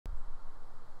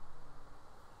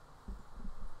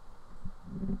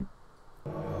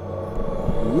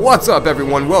What's up,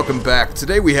 everyone? Welcome back.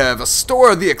 Today we have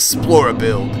Astora the Explora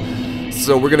build.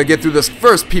 So we're gonna get through this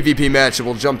first PvP match and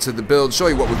we'll jump to the build, show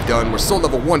you what we've done. We're still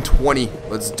level 120.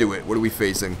 Let's do it. What are we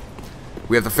facing?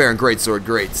 We have the Fair and Greatsword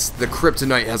Greats. The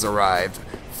Kryptonite has arrived.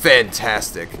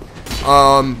 Fantastic.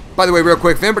 By the way, real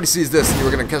quick, if anybody sees this and you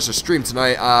were gonna catch the stream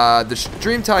tonight, the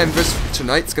stream time this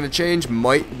tonight's gonna change,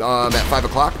 at 5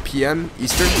 o'clock p.m.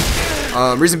 Eastern.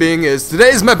 Reason being is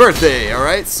today's my birthday,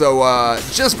 alright? So,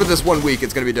 just for this 1 week,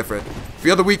 it's gonna be different. For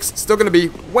the other weeks, still gonna be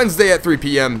Wednesday at 3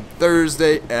 p.m.,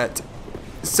 Thursday at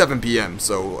 7 p.m.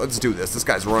 So, let's do this. This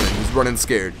guy's running. He's running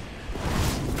scared.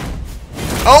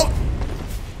 Oh!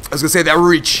 I was gonna say that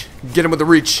reach. Get him with the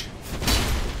reach.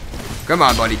 Come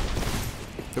on, buddy.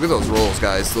 Look at those rolls,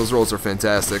 guys. Those rolls are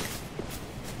fantastic.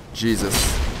 Jesus.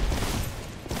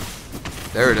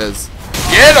 There it is.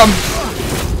 Get him!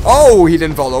 Oh, he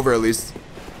didn't fall over at least.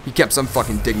 He kept some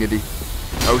fucking dignity.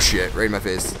 Oh shit, right in my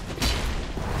face.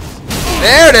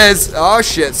 There it is! Oh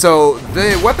shit. So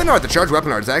the weapon art, the charge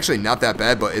weapon art is actually not that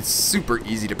bad, but it's super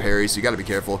easy to parry, so you gotta be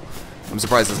careful. I'm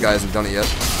surprised this guy hasn't done it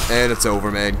yet. And it's over,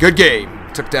 man. Good game.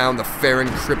 Took down the Fair and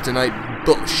Kryptonite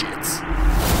bullshits.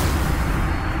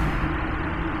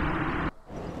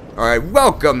 Alright,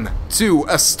 welcome to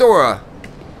Astora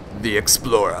the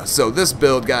Explora. So this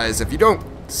build, guys, if you don't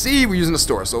see, we're using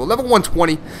Astora. So level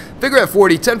 120, vigor at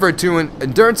 40, 10 for attunement,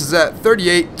 endurance is at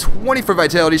 38, 20 for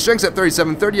vitality, strength at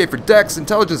 37, 38 for dex,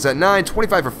 intelligence at 9,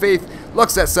 25 for faith,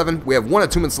 luck's at 7. We have one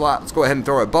attunement slot. Let's go ahead and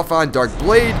throw a buff on Dark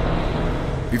Blade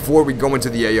before we go into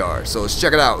the AR. So let's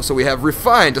check it out. So we have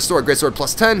refined Astora Greatsword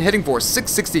plus 10, hitting for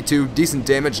 662, decent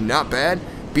damage, not bad.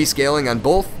 B scaling on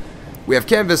both. We have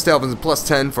Canvas Talons plus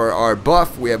 10 for our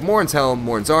buff. We have Morin's Helm,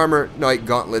 Morin's Armor, Knight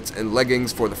Gauntlets, and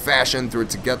Leggings for the fashion. Threw it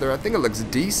together. I think it looks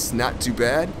decent, not too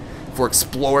bad for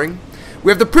exploring.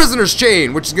 We have the Prisoner's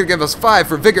Chain, which is going to give us 5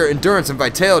 for Vigor, Endurance, and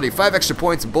Vitality. 5 extra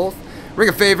points in both. Ring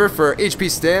of Favor for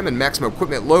HP Stam and Maximum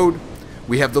Equipment Load.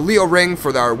 We have the Leo Ring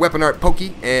for our Weapon Art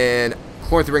Pokey, and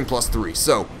Chloranthy Ring plus 3.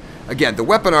 So, again, the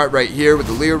Weapon Art right here with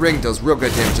the Leo Ring does real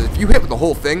good damage. If you hit with the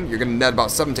whole thing, you're going to net about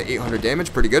 700 to 800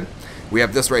 damage. Pretty good. We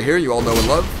have this right here, you all know and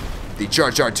love. The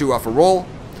Charge R2 off a roll.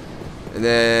 And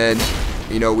then,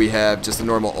 you know, we have just a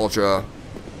normal Ultra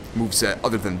moveset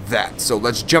other than that. So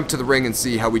let's jump to the ring and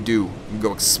see how we do. And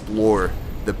go explore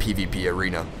the PvP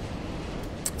arena.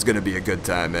 It's going to be a good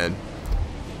time, man.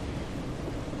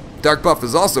 Dark buff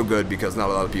is also good because not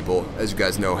a lot of people, as you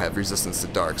guys know, have resistance to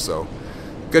dark. So,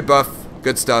 good buff,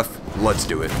 good stuff. Let's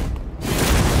do it.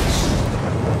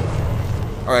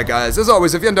 Alright guys, as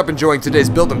always, if you end up enjoying today's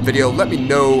build-up video, let me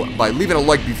know by leaving a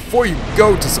like before you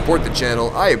go to support the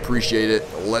channel. I appreciate it.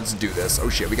 Let's do this. Oh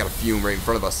shit, we got a fume right in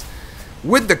front of us.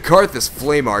 With the Karthus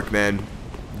Flame Arc, man,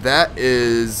 that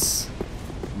is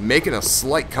making a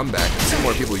slight comeback. I see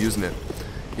more people using it.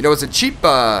 You know, it's a cheap,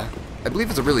 I believe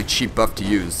it's a really cheap buff to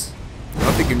use. I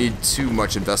don't think you need too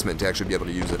much investment to actually be able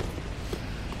to use it.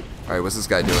 Alright, what's this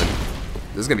guy doing?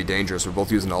 This is going to be dangerous. We're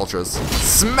both using Ultras.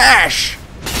 Smash!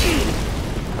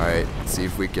 Alright, let's see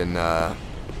if we can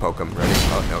poke him. Ready?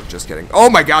 Oh, no, just kidding. Oh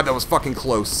my god, that was fucking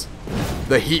close.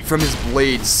 The heat from his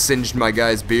blade singed my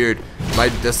guy's beard.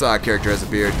 This character has a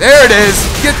beard. There it is!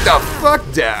 Get the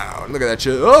fuck down! Look at that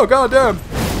shit. Oh, goddamn!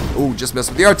 Ooh, just messed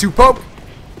with the R2 poke.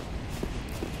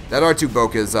 That R2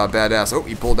 poke is badass. Oh,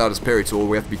 he pulled out his parry tool.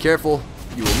 We have to be careful.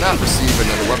 You will not receive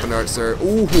another weapon art, sir.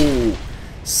 Ooh,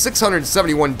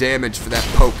 671 damage for that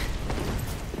poke.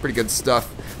 Pretty good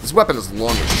stuff. This weapon is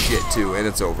long as shit, too, and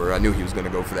it's over. I knew he was going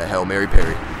to go for that Hail Mary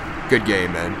parry. Good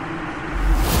game, man.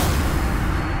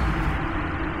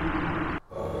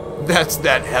 That's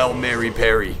that Hail Mary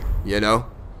parry, you know?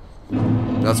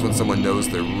 That's when someone knows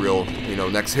their real, you know,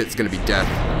 next hit's going to be death.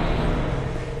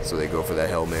 So they go for that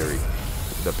Hail Mary.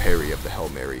 The parry of the Hail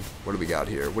Mary. What do we got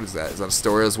here? What is that? Is that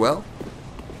Astora as well?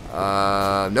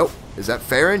 Nope. Is that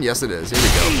Farron? Yes, it is. Here we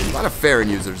go. A lot of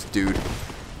Farron users, dude.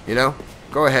 You know?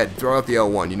 Go ahead, throw out the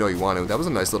L1. You know you want to. That was a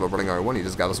nice little running R1 he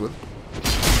just got us with.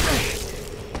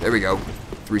 There we go.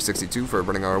 362 for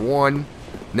running R1.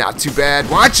 Not too bad.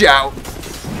 Watch out!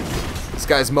 This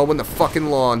guy's mowing the fucking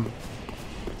lawn.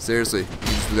 Seriously. You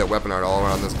just do that weapon art all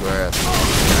around this grass.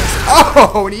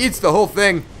 Oh, and he eats the whole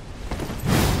thing.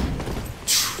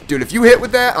 Dude, if you hit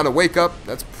with that on a wake up,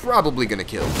 that's probably going to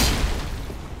kill.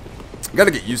 I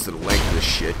gotta get used to the length of this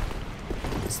shit.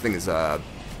 This thing is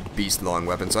beast long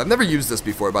weapon. So I've never used this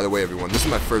before, by the way, everyone. This is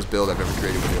my first build I've ever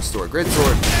created with the Astora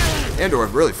Greatsword, and or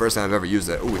really first time I've ever used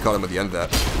it. Oh, we caught him at the end of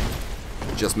that.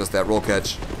 Just missed that roll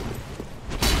catch.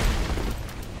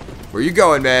 Where you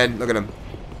going, man? Look at him.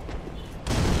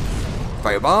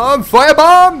 Firebomb!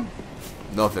 Firebomb!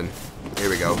 Nothing. Here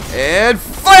we go. And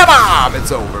firebomb!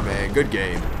 It's over, man. Good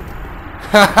game.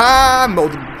 Haha! Mow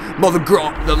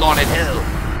the lawn in hell.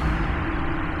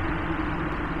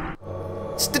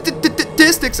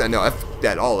 Statistics. I know, I fucked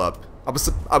that all up.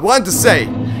 I wanted to say,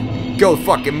 go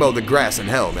fucking mow the grass in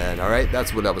hell, man. All right,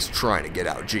 that's what I was trying to get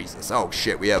out. Jesus. Oh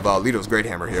shit, we have Lito's Great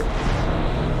Hammer here.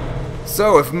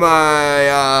 So if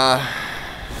my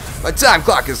time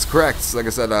clock is correct, like I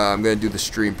said, I'm gonna do the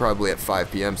stream probably at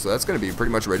 5 p.m. So that's gonna be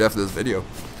pretty much right after this video.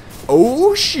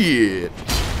 Oh shit!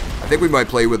 I think we might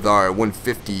play with our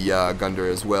 150 Gunder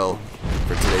as well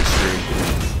for today's stream.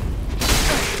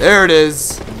 There it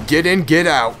is. Get in, get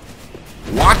out.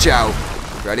 Watch out.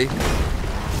 Ready?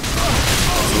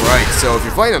 Right, so if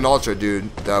you're fighting an Ultra,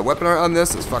 dude, the weapon art on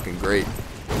this is fucking great.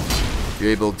 You're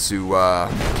able to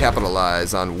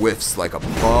capitalize on whiffs like a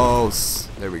boss.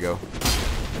 There we go.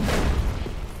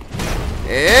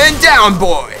 And down,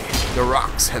 boy! The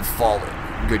rocks have fallen.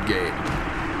 Good game.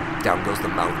 Down goes the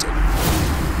mountain.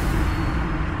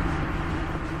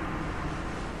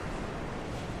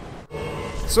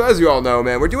 So as you all know,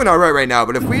 man, we're doing alright right now,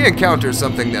 but if we encounter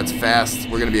something that's fast,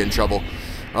 we're gonna be in trouble.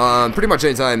 Pretty much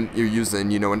anytime you're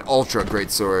using, you know, an ultra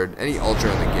greatsword, any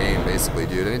ultra in the game, basically,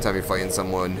 dude. Anytime you're fighting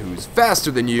someone who's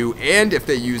faster than you, and if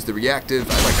they use the reactive,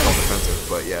 I like call it defensive,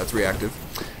 but yeah, it's reactive.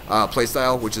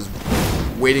 Playstyle, which is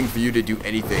waiting for you to do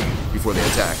anything before they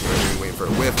attack. You know what I mean? Waiting for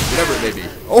a whiff, whatever it may be.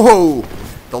 Oh,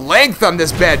 the length on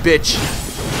this bad bitch.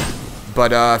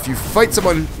 But if you fight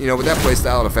someone, you know, with that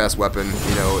playstyle and a fast weapon,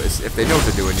 you know, if they know what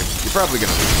they're doing, you're probably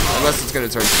gonna lose, unless it's gonna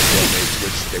turn to stalemate,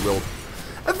 which they will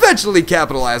eventually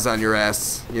capitalize on your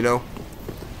ass, you know,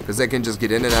 because they can just get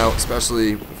in and out,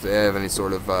 especially if they have any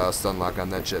sort of stun lock on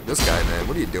that shit. This guy, man,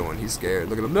 what are you doing? He's scared.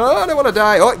 Look at him. No, I don't want to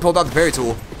die. Oh, he pulled out the parry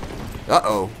tool.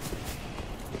 Uh-oh.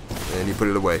 And he put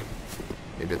it away.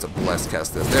 Maybe it's a blessed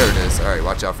Kestis. There it is. All right,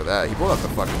 watch out for that. He pulled out the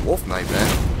fucking wolf knight,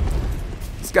 man.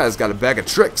 This guy's got a bag of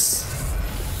tricks.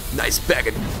 Nice bag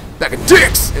of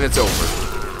dicks, and it's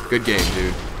over. Good game,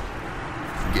 dude.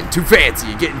 You're getting too fancy.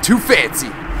 You're getting too fancy.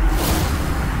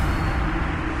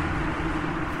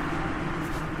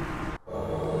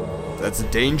 That's a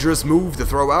dangerous move to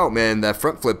throw out, man. That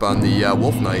front flip on the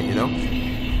Wolf Knight, you know?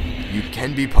 You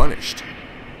can be punished.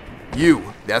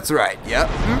 You. That's right. Yep.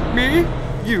 Me.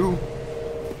 You.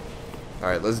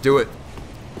 Alright, let's do it.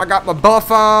 I got my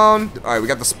buff on. Alright, we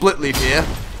got the split leaf here.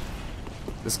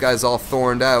 This guy's all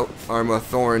thorned out. Armor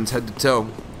thorns head to toe.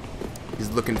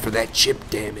 He's looking for that chip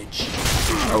damage.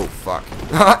 Oh, fuck.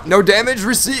 No damage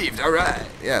received. Alright.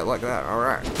 Yeah, like that.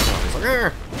 Alright.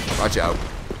 Watch out.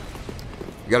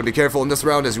 You gotta be careful in this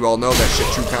round, as you all know, that shit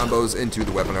true combos into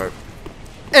the weapon art.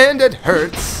 And it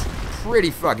hurts pretty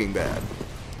fucking bad.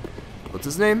 What's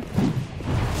his name?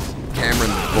 Cameron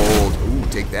the Bold. Ooh,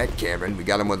 take that, Cameron. We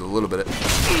got him with a little bit of...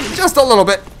 Just a little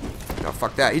bit. No,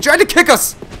 fuck that. He tried to kick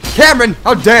us! Cameron,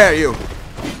 how dare you?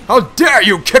 How dare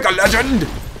you kick a legend?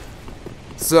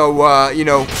 So, you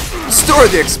know,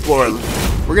 Astora the Explorer.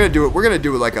 We're gonna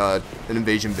do like an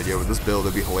invasion video with this build.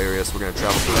 It'll be hilarious. We're gonna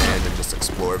travel to land and just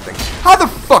explore everything. How the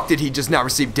fuck did he just not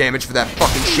receive damage for that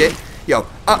fucking shit? Yo,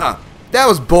 that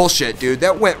was bullshit, dude.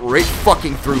 That went right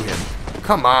fucking through him.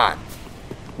 Come on.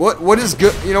 What is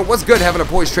good? You know, what's good having a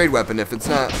poised trade weapon if it's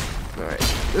not? All right,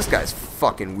 this guy's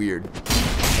fucking weird.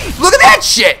 Look at that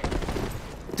shit!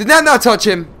 Did that not touch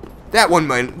him? That one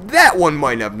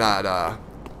might have not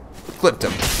clipped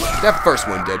him. That first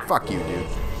one did. Fuck you, dude.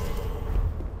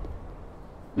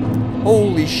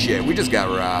 Holy shit, we just got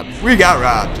robbed. We got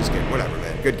robbed. Just kidding. Whatever,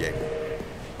 man. Good game.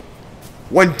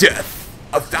 1 death,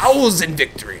 1,000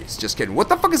 victories. Just kidding. What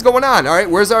the fuck is going on? All right,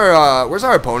 where's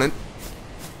our opponent?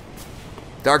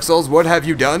 Dark Souls, what have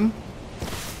you done?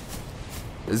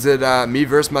 Is it me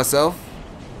versus myself?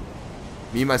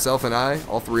 Me, myself, and I?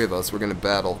 All three of us. We're gonna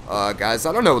battle. Guys,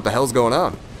 I don't know what the hell's going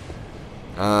on.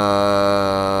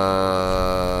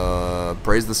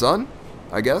 Praise the sun,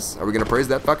 I guess. Are we gonna praise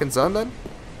that fucking sun then?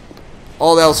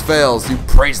 All else fails, you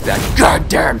praise that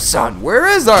goddamn sun. Where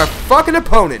is our fucking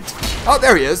opponent? Oh,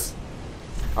 there he is.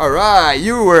 Alright,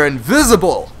 you were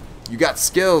invisible. You got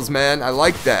skills, man. I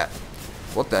like that.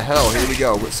 What the hell? Here we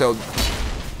go. So,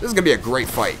 this is gonna be a great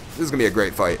fight. This is gonna be a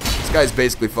great fight. This guy's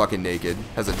basically fucking naked.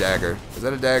 Has a dagger. Is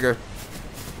that a dagger?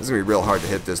 This is gonna be real hard to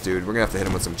hit this dude. We're gonna have to hit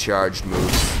him with some charged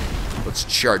moves. Let's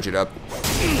charge it up.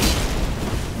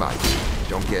 Come on,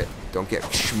 dude. Don't get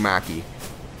schmacky.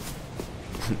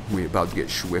 We're about to get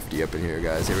swifty up in here,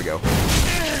 guys. Here we go.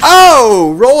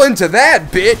 Oh! Roll into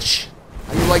that, bitch!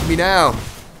 How you like me now?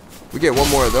 We get one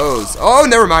more of those. Oh,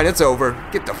 never mind. It's over.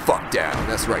 Get the fuck down.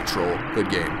 That's right, troll. Good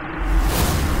game.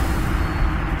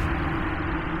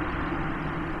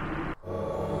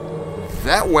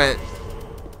 That went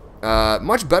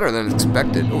much better than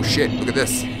expected. Oh, shit. Look at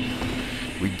this.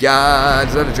 We got,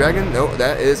 is that a dragon? No,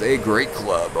 that is a great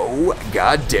club. Oh,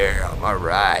 goddamn.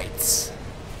 Alright.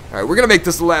 Alright, we're going to make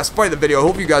this the last fight of the video.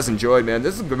 Hope you guys enjoyed, man.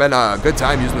 This has been a good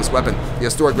time using this weapon. The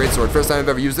Astora Greatsword. First time I've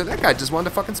ever used it. That guy just wanted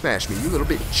to fucking smash me. You little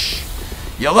bitch.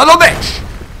 You little bitch!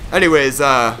 Anyways,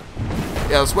 yeah,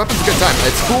 this weapon's a good time.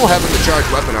 It's cool having the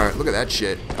charged weapon art. Look at that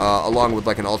shit. Along with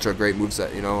like an ultra great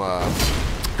moveset, you know.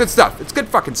 Good stuff. It's good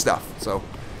fucking stuff. So,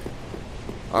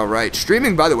 alright.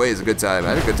 Streaming, by the way, is a good time. I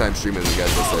had a good time streaming with you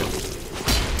guys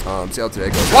yesterday. See how today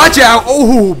goes. Watch out!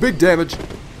 Oh, big damage.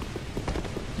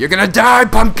 You're gonna die,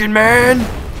 pumpkin man!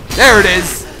 There it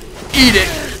is! Eat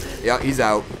it! Yeah, he's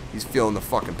out. He's feeling the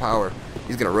fucking power.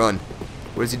 He's gonna run.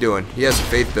 What is he doing? He has a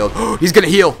faith build. He's gonna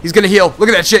heal! He's gonna heal! Look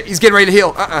at that shit! He's getting ready to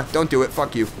heal! Don't do it.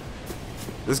 Fuck you.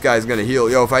 This guy's gonna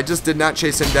heal. Yo, if I just did not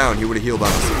chase him down, he would've healed on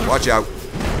us. Watch out.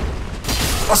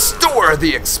 Astora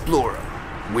the Explorer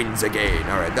wins again.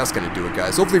 Alright, that's gonna do it,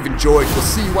 guys. Hopefully you've enjoyed. We'll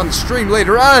see you on the stream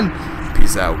later on.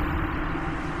 Peace out.